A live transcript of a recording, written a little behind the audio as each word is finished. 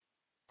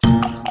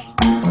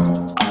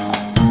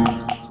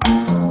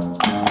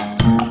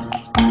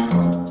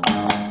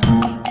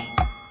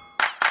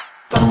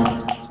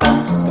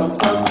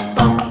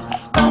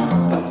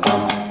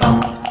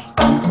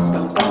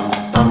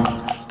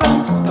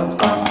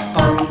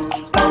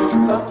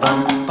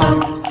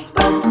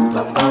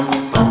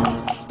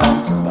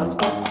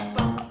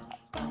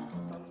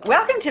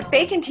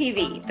Awaken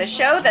TV, the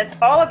show that's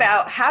all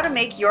about how to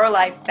make your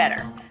life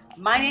better.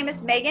 My name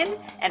is Megan,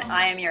 and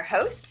I am your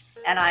host,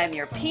 and I am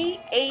your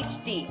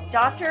PhD,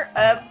 Doctor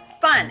of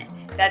Fun.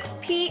 That's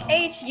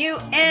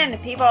P-H-U-N,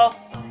 people.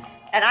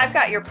 And I've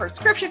got your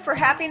prescription for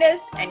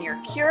happiness and your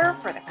cure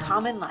for the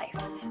common life.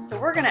 So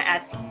we're going to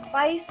add some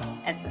spice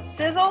and some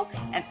sizzle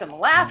and some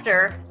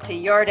laughter to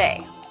your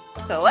day.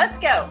 So let's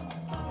go.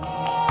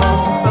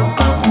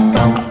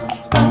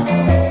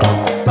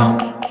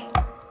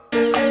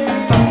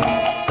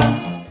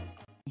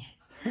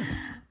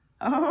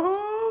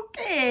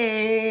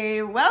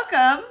 Okay,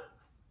 welcome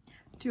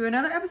to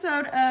another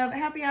episode of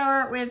Happy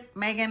Hour with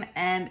Megan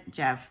and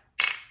Jeff.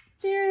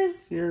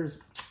 Cheers. Cheers.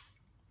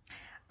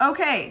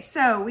 Okay,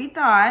 so we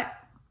thought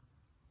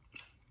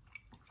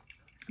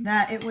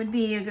that it would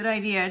be a good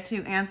idea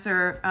to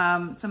answer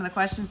some of the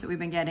questions that we've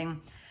been getting.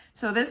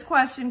 So this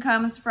question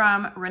comes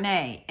from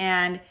Renee,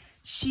 and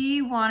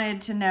she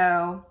wanted to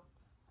know,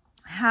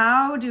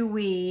 how do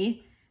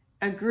we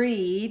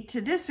agree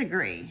to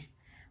disagree?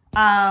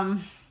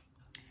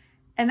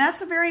 And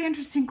that's a very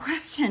interesting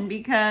question,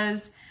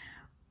 because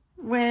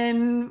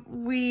when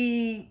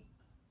we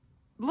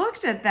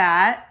looked at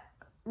that,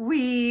 there's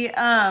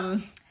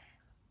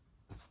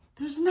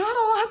not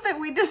a lot that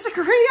we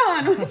disagree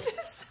on, which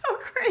is so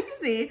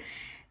crazy.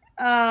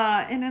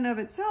 In and of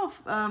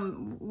itself,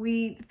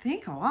 we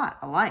think a lot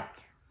alike,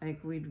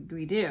 like we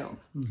do.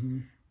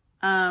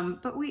 Mm-hmm.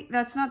 But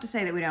that's not to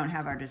say that we don't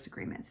have our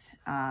disagreements.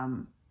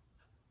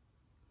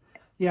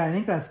 Yeah, I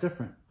think that's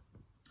different.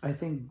 I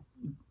think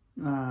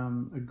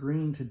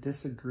agreeing to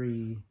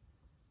disagree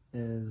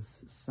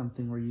is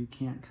something where you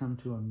can't come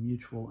to a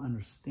mutual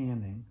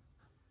understanding.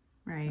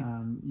 Right.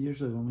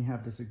 Usually when we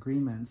have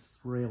disagreements,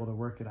 we're able to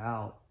work it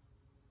out.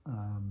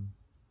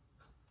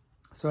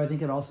 So I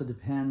think it also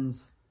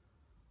depends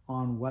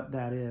on what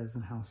that is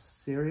and how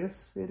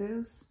serious it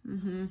is.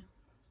 Mm-hmm.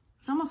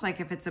 It's almost like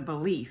if it's a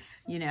belief,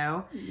 you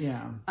know?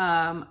 Yeah.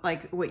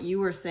 Like what you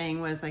were saying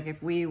was, like,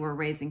 if we were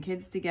raising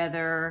kids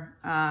together,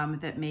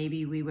 that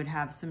maybe we would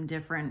have some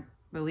different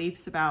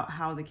beliefs about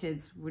how the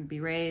kids would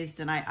be raised.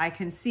 And I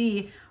can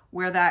see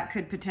where that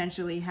could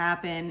potentially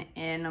happen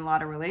in a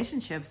lot of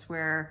relationships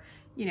where,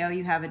 you know,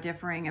 you have a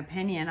differing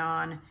opinion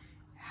on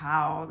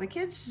how the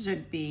kids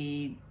should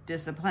be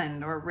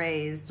disciplined or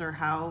raised, or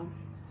how.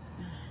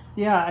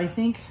 Yeah, I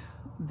think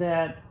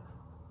that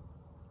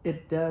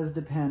it does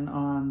depend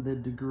on the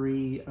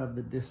degree of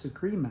the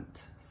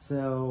disagreement.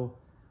 So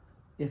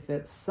if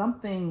it's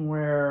something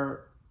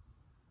where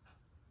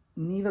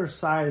neither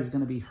side is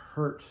going to be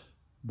hurt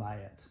by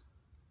it,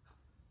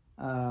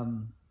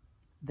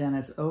 then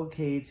it's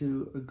okay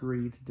to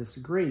agree to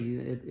disagree.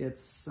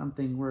 It's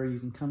something where you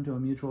can come to a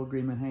mutual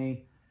agreement.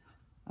 Hey,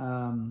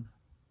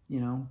 you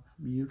know,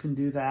 you can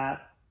do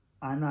that.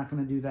 I'm not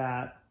going to do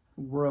that.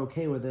 We're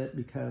okay with it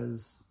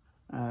because,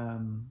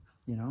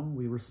 you know,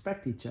 we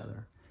respect each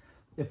other.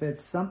 If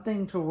it's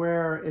something to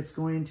where it's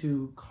going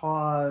to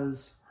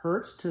cause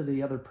hurt to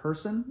the other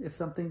person if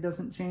something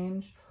doesn't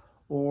change,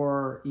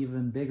 or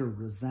even bigger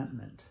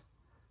resentment,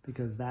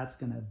 because that's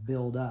going to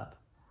build up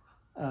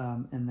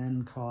and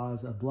then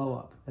cause a blow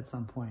up at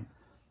some point,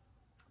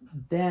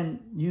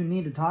 then you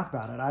need to talk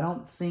about it. I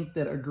don't think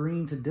that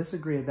agreeing to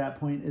disagree at that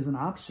point is an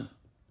option.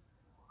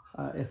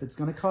 If it's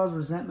going to cause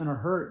resentment or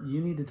hurt,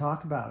 you need to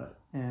talk about it.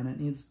 And it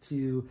needs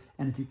to,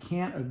 and if you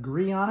can't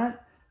agree on it,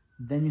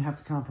 then you have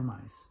to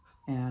compromise.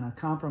 And a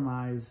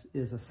compromise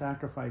is a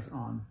sacrifice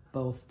on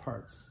both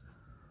parts.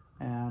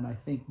 And I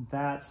think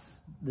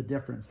that's the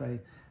difference.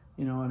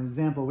 You know, an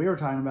example we were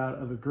talking about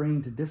of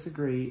agreeing to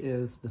disagree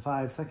is the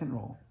 5-second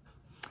rule.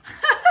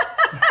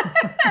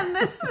 And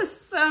this was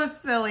so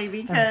silly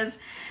because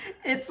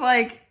it's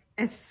like,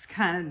 it's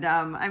kind of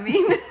dumb. I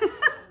mean,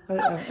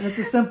 and it's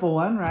a simple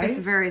one, right? It's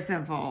very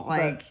simple.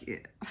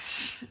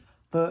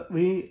 But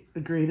we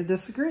agree to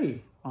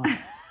disagree on it,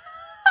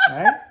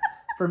 right?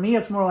 For me,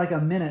 it's more like a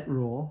minute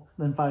rule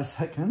than 5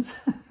 seconds.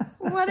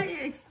 Why don't you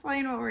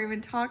explain what we're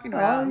even talking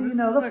about? Well, you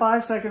know, the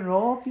 5-second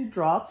rule, if you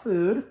drop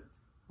food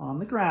on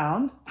the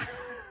ground,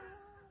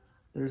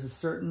 there's a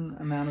certain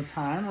amount of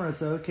time where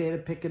it's okay to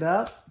pick it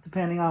up,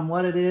 depending on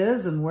what it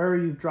is and where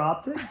you've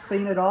dropped it,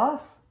 clean it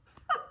off,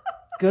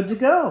 good to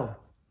go.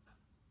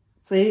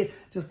 See,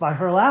 just by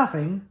her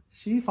laughing,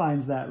 she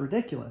finds that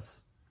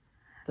ridiculous.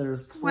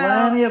 There's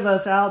plenty of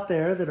us out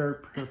there that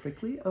are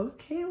perfectly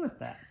okay with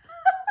that.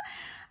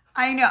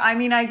 I know. I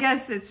mean, I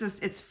guess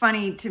it's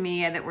funny to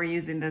me that we're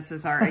using this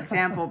as our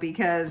example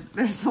because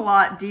there's a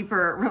lot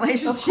deeper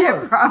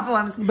relationship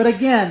problems. But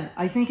again,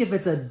 I think if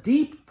it's a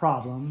deep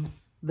problem,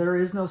 there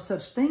is no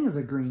such thing as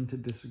agreeing to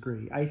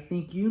disagree. I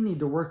think you need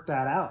to work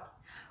that out.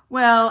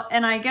 Well,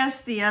 and I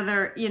guess the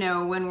other, you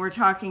know, when we're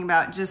talking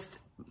about just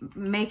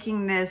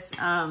making this,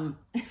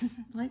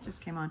 light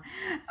just came on,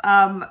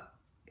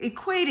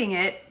 equating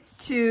it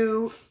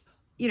to,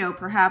 you know,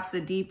 perhaps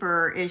a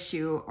deeper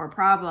issue or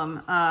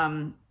problem,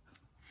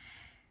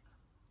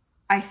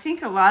 I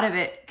think a lot of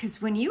it,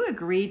 because when you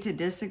agree to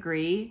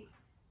disagree,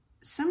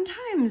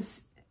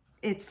 sometimes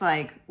it's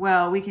like,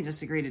 well, we can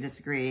just agree to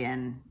disagree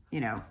and,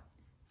 you know,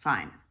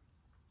 fine.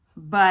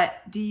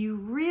 but do you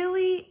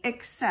really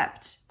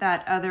accept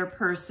that other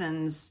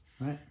person's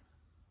Right.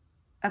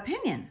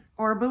 opinion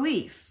or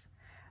belief?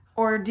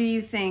 Or do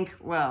you think,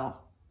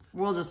 well,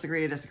 we'll just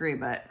agree to disagree,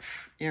 but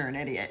you're an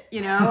idiot,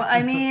 you know?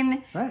 I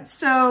mean, Right.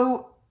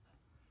 So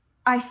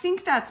I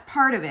think that's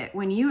part of it.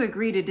 When you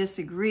agree to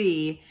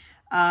disagree,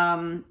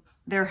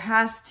 there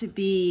has to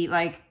be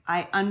like,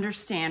 I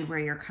understand where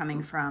you're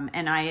coming from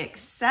and I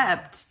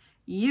accept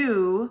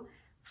you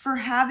for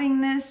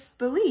having this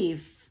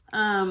belief,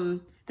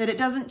 that it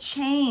doesn't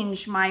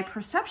change my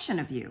perception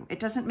of you. It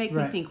doesn't make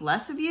me Right. think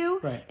less of you.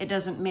 Right. It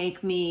doesn't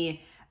make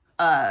me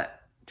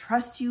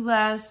trust you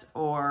less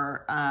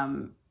or,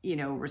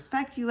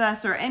 respect you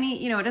less or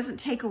any, it doesn't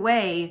take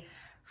away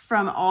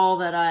from all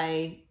that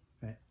I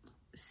Right.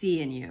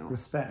 see in you.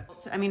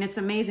 Respect. I mean, it's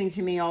amazing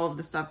to me, all of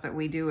the stuff that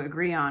we do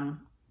agree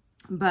on,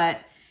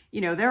 but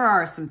there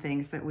are some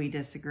things that we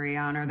disagree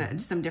on or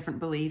that some different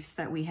beliefs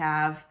that we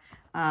have.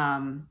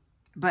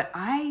 But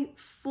I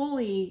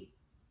fully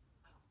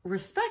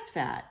respect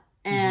that.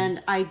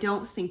 And I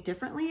don't think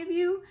differently of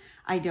you.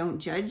 I don't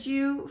judge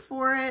you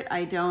for it.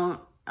 I don't,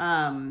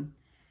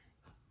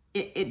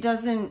 it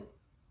doesn't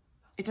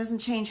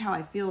change how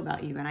I feel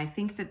about you. And I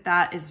think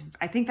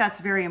I think that's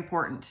very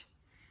important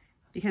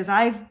because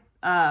I've,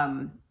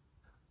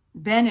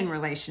 been in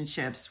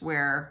relationships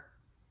where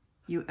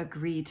you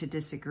agree to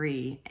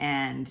disagree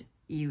and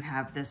you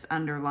have this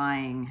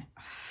underlying,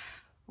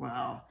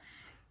 well,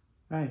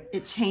 Right.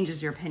 it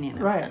changes your opinion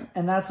of Right. them.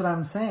 And that's what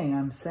I'm saying.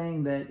 I'm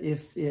saying that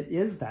if it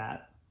is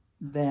that,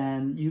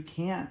 then you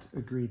can't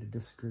agree to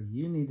disagree.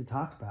 You need to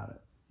talk about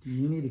it.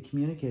 You need to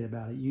communicate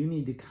about it. You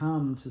need to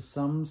come to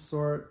some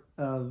sort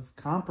of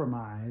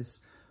compromise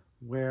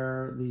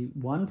where the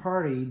one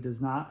party does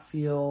not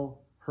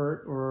feel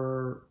hurt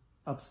or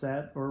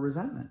upset or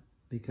resentment,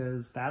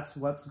 because that's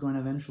what's going to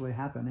eventually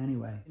happen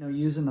anyway.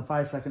 Using the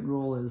 5-second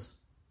rule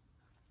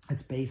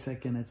it's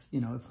basic and it's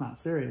not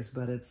serious,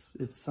 but it's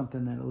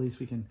something that at least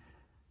we can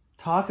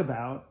talk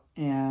about.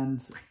 And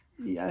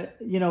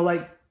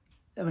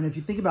if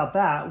you think about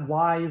that,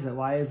 why is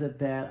it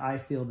that I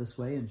feel this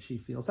way and she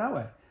feels that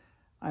way?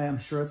 I am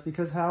sure it's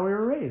because how we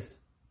were raised.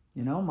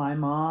 My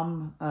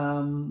mom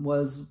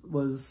was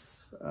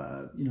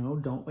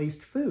don't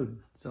waste food,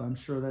 so I'm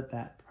sure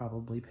that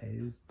probably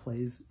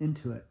plays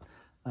into it.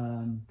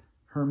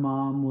 Her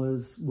mom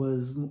was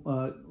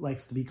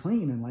likes to be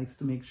clean and likes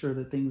to make sure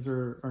that things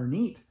are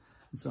neat,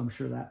 and so I'm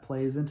sure that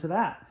plays into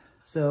that.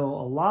 So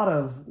a lot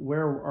of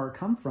where our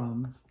come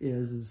from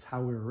is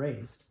how we were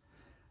raised,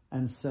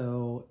 and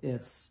so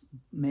it's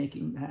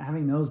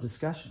having those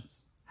discussions.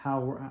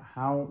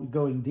 How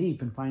going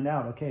deep and find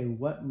out, okay,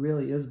 what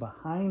really is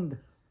behind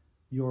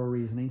your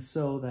reasoning,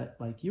 so that,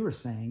 like you were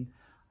saying,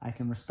 I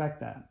can respect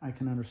that. I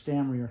can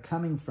understand where you're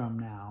coming from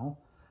now.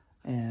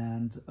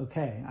 And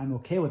okay, I'm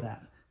okay with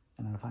that.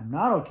 And if I'm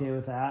not okay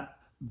with that,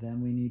 then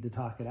we need to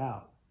talk it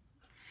out.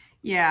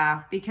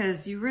 Yeah,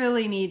 because you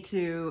really need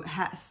to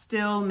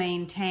still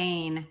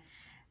maintain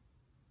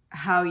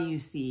how you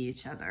see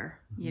each other,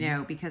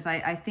 because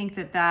I think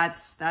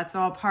that's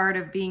all part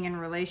of being in a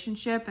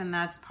relationship, and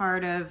that's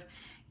part of,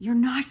 you're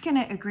not going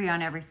to agree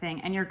on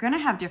everything and you're going to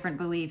have different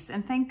beliefs.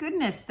 And thank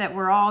goodness that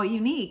we're all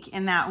unique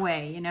in that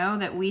way,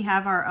 that we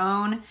have our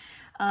own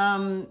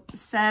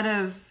set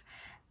of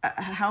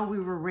how we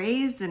were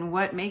raised and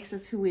what makes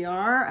us who we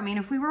are. I mean,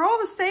 if we were all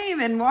the same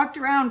and walked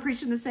around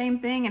preaching the same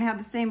thing and had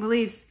the same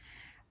beliefs,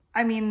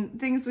 I mean,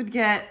 things would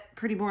get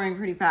pretty boring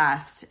pretty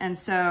fast. And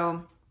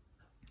so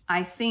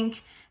I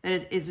think that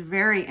it is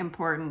very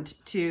important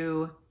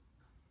to,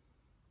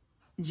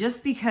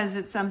 just because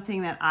it's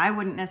something that I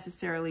wouldn't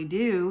necessarily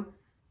do,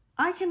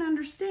 I can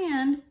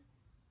understand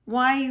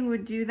why you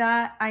would do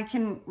that. I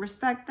can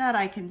respect that.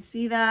 I can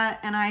see that.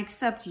 And I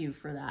accept you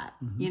for that,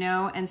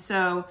 And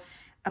so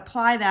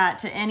apply that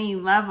to any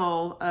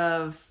level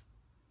of,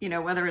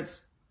 whether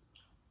it's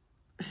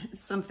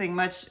something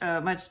much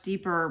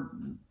deeper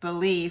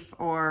belief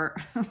or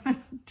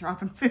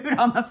dropping food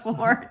on the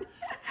floor.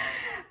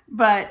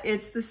 But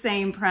it's the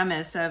same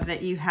premise of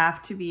that you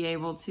have to be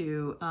able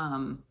to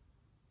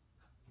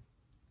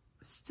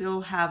still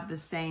have the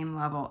same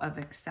level of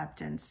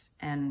acceptance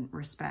and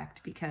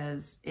respect,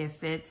 because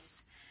if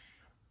it's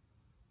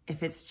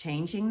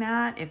changing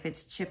that, if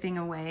it's chipping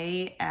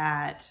away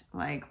at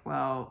like,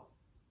 well,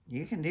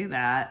 you can do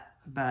that,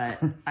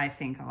 but I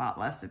think a lot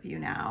less of you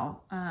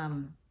now.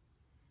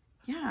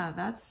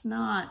 That's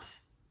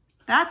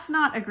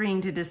not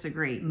agreeing to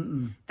disagree.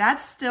 Mm-mm.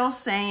 That's still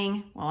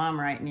saying, well, I'm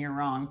right and you're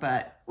wrong,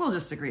 but we'll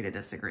just agree to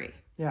disagree.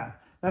 Yeah.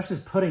 That's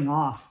just putting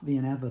off the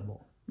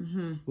inevitable,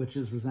 which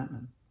is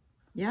resentment.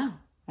 Yeah.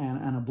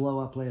 And a blow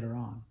up later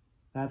on.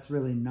 That's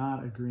really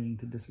not agreeing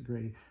to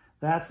disagree.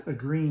 That's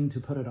agreeing to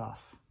put it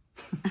off.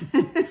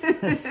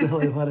 That's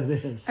really what it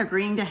is.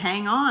 Agreeing to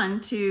hang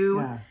on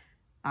to,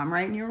 I'm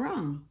right and you're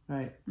wrong.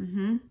 Right.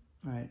 Mm-hmm.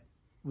 Right.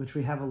 Which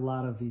we have a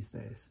lot of these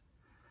days.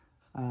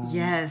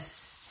 Yes.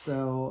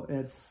 So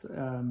it's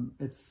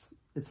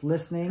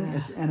listening.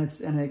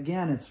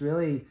 It's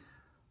really,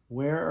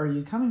 where are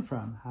you coming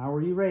from? How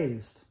were you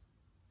raised?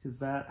 because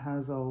that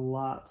has a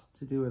lot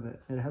to do with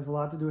it. It has a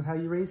lot to do with how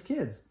you raise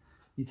kids.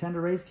 You tend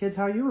to raise kids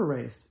how you were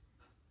raised,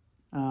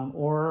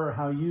 or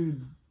how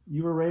you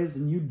were raised,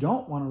 and you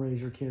don't want to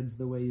raise your kids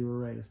the way you were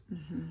raised.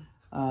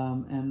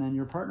 And then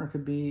your partner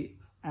could be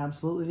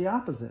absolutely the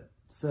opposite.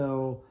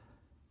 So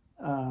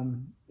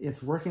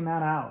it's working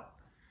that out.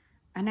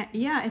 And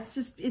yeah,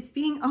 it's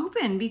being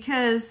open,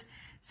 because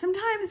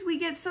sometimes we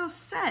get so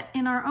set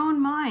in our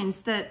own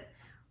minds that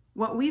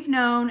what we've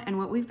known and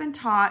what we've been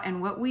taught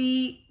and what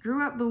we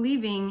grew up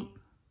believing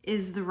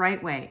is the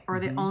right way or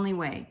the only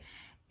way.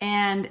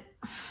 And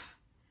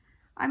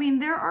I mean,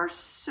 there's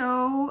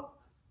so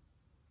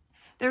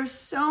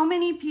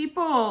many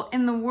people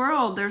in the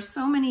world. There's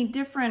so many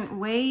different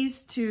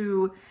ways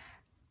to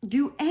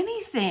do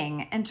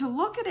anything and to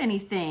look at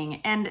anything.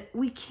 And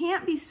we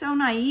can't be so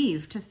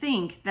naive to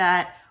think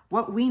that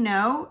what we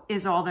know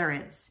is all there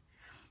is.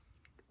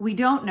 We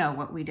don't know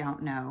what we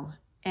don't know.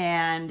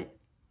 And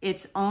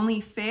it's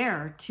only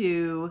fair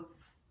to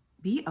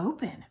be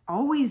open,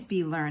 always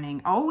be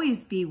learning,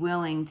 always be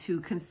willing to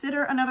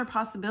consider another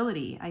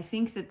possibility. I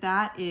think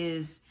that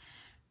is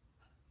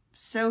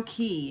so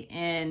key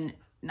in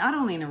not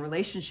only in a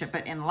relationship,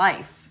 but in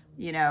life.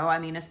 You know, I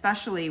mean,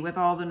 especially with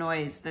all the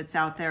noise that's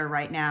out there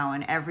right now,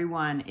 and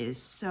everyone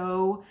is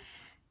so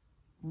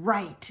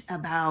right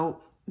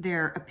about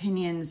their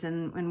opinions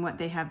and what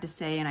they have to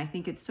say. And I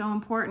think it's so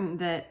important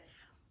that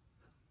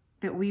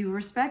we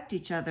respect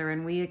each other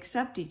and we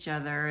accept each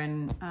other.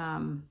 And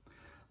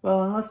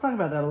well, and let's talk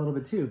about that a little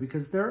bit too,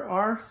 because there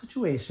are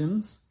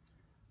situations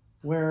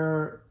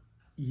where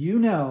you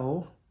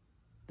know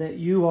that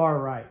you are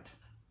right.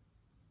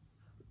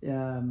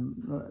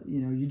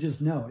 You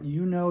just know it.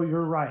 You know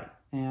you're right,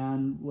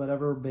 and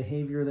whatever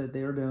behavior that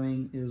they're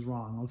doing is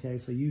wrong. Okay,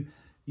 so you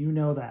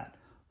know that.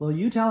 Well,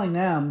 you telling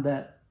them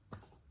that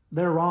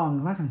they're wrong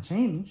is not going to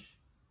change.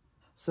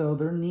 So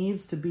there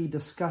needs to be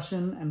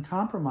discussion and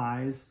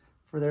compromise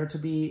for there to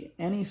be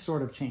any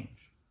sort of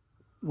change.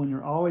 When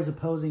you're always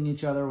opposing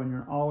each other, when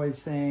you're always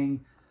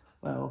saying,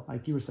 well,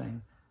 like you were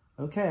saying,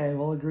 okay,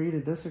 we'll agree to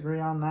disagree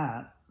on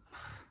that.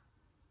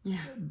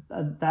 Yeah,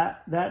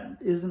 that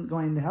isn't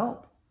going to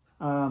help.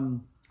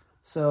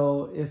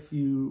 So if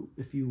you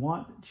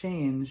want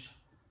change,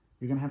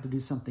 you're going to have to do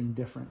something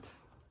different.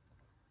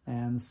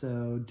 And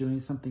so doing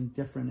something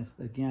different,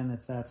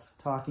 if that's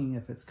talking,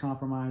 if it's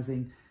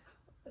compromising,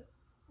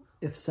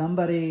 if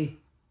somebody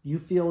you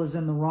feel is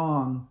in the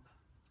wrong,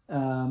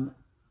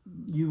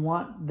 you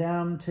want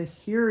them to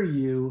hear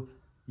you,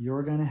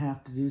 you're going to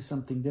have to do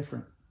something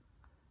different.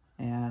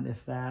 And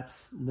if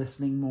that's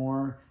listening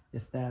more,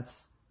 if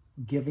that's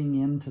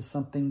giving in to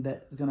something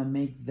that's going to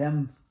make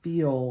them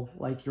feel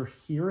like you're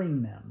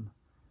hearing them,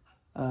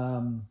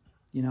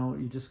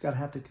 you just got to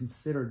have to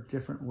consider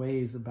different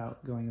ways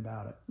about going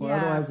about it. Or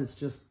otherwise it's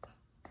just...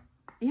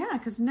 Yeah,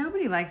 because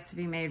nobody likes to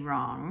be made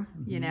wrong,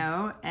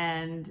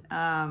 and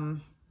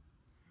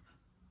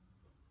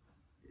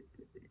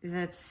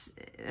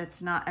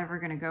that's not ever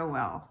going to go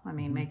well. I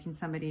mean, making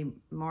somebody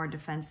more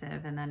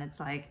defensive, and then it's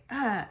like,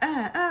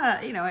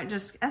 it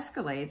just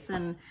escalates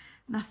and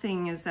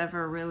nothing is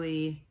ever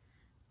really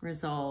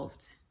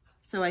resolved.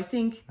 So I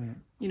think,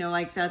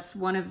 like that's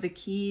one of the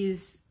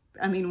keys.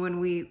 I mean, when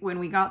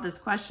we got this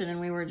question and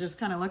we were just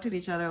kind of looked at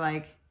each other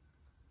like,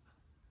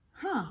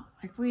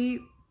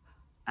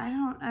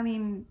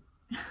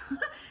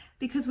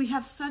 because we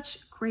have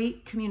such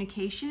great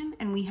communication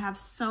and we have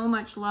so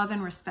much love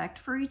and respect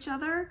for each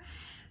other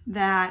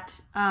that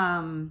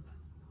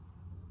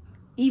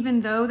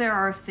even though there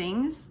are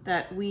things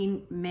that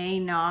we may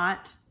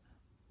not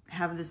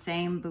have the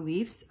same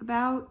beliefs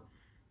about,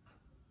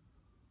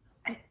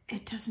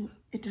 it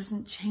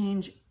doesn't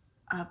change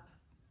a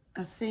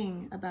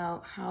thing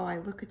about how I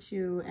look at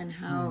you and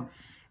how,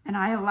 and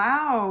I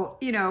allow,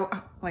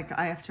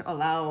 I have to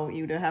allow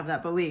you to have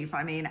that belief.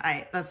 I mean,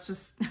 that's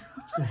just,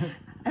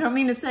 I don't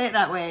mean to say it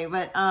that way,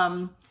 but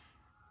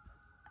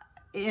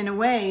in a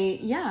way,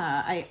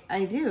 yeah,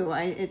 I do.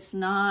 It's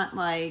not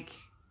like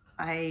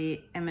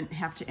I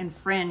have to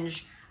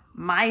infringe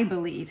my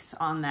beliefs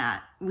on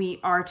that.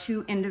 We are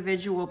two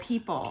individual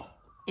people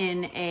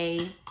in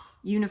a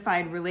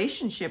unified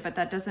relationship, but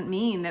that doesn't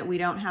mean that we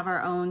don't have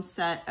our own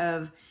set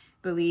of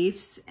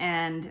beliefs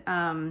and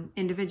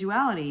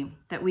individuality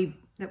that we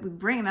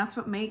bring. And that's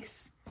what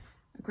makes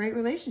a great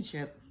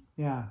relationship.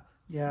 Yeah,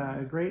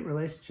 a great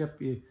relationship.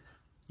 You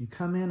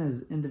come in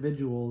as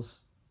individuals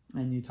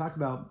and you talk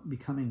about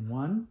becoming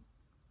one,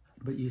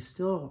 but you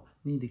still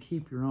need to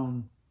keep your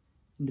own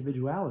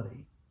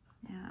individuality.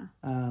 Yeah.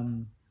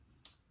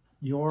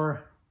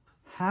 Your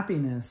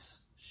happiness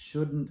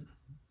shouldn't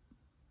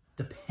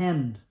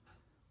depend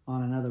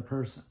on another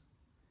person.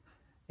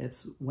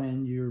 It's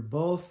when you're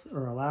both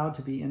are allowed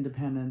to be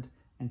independent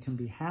and can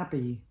be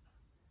happy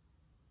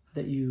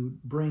that you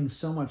bring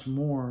so much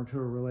more to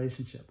a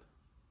relationship.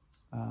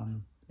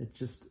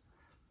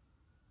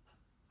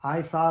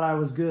 I thought I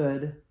was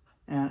good,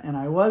 and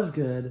I was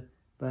good,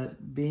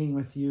 but being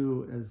with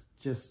you is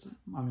just,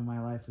 my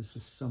life is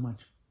just so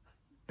much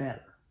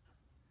better.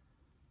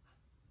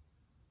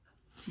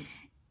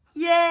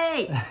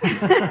 Yay!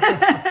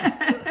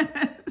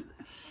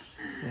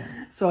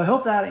 So I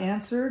hope that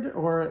answered,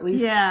 or at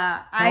least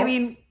Yeah, I helped.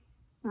 mean,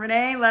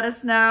 Renee, let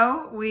us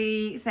know.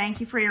 We thank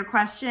you for your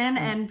question.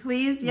 And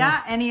please,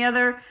 Yes. any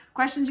other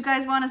questions you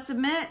guys want to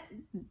submit,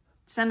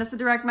 send us a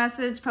direct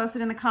message, post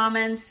it in the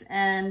comments,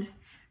 and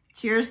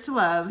cheers to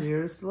love.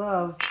 Cheers to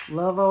love.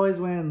 Love always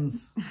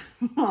wins.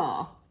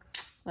 Aw,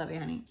 love you,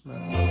 honey.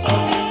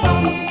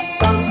 Love.